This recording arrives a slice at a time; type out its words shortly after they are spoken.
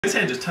His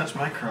hand just touched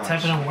my crotch.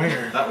 Typing on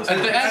where? That was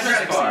at the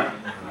address bar.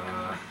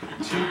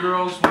 2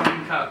 girls,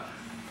 1 cup.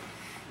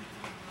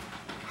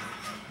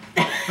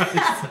 You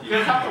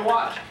guys have to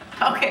watch.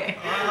 Okay.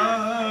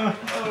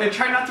 And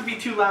try not to be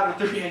too loud with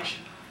the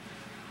reaction.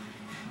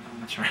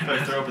 If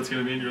I throw up, it's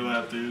gonna be in your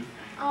lap, dude.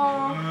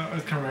 Oh.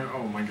 It's coming.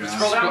 Oh my god.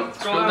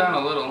 Scroll down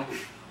a little.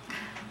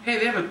 Hey,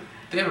 they have a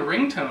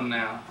ringtone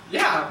now.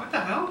 Yeah, what the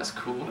hell? That's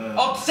cool.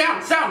 Oh,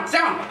 sound!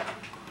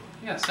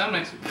 Yeah, sound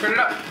makes it. Turn it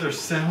up. There's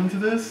sound to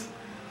this?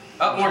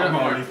 Oh, more.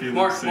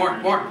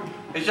 More.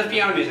 It's just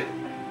piano music.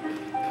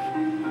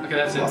 Okay,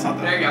 that's it.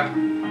 There you go.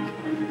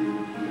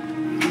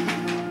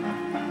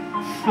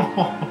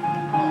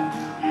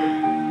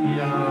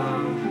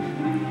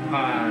 I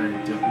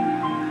don't.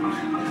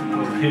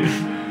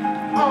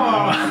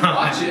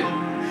 Watch it.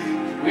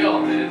 We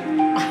all did.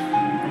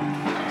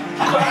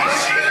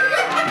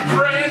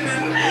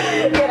 Brandon!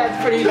 Yeah, that's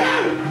pretty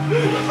bad.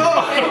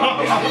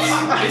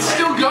 It's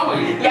still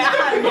going. Yeah,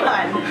 I'm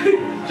done.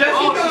 Just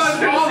Oh, she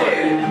swallowed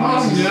it.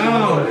 Oh no!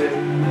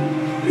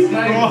 It's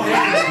not even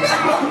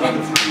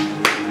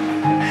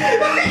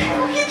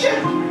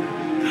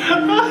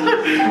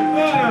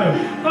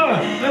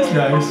That's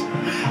nice.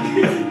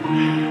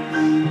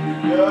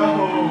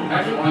 I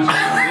have to watch it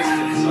from a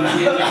distance, so I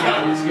can't make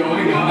out what's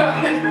going on.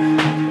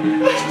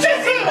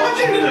 Jesse, watch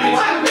it in the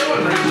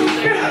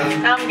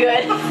I'm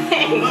good.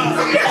 Thanks.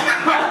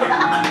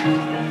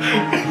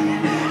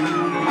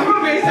 I'm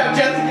amazed how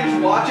Jesse can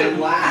just watch and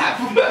laugh.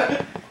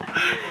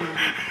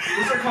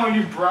 What's I calling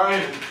you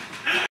Brian?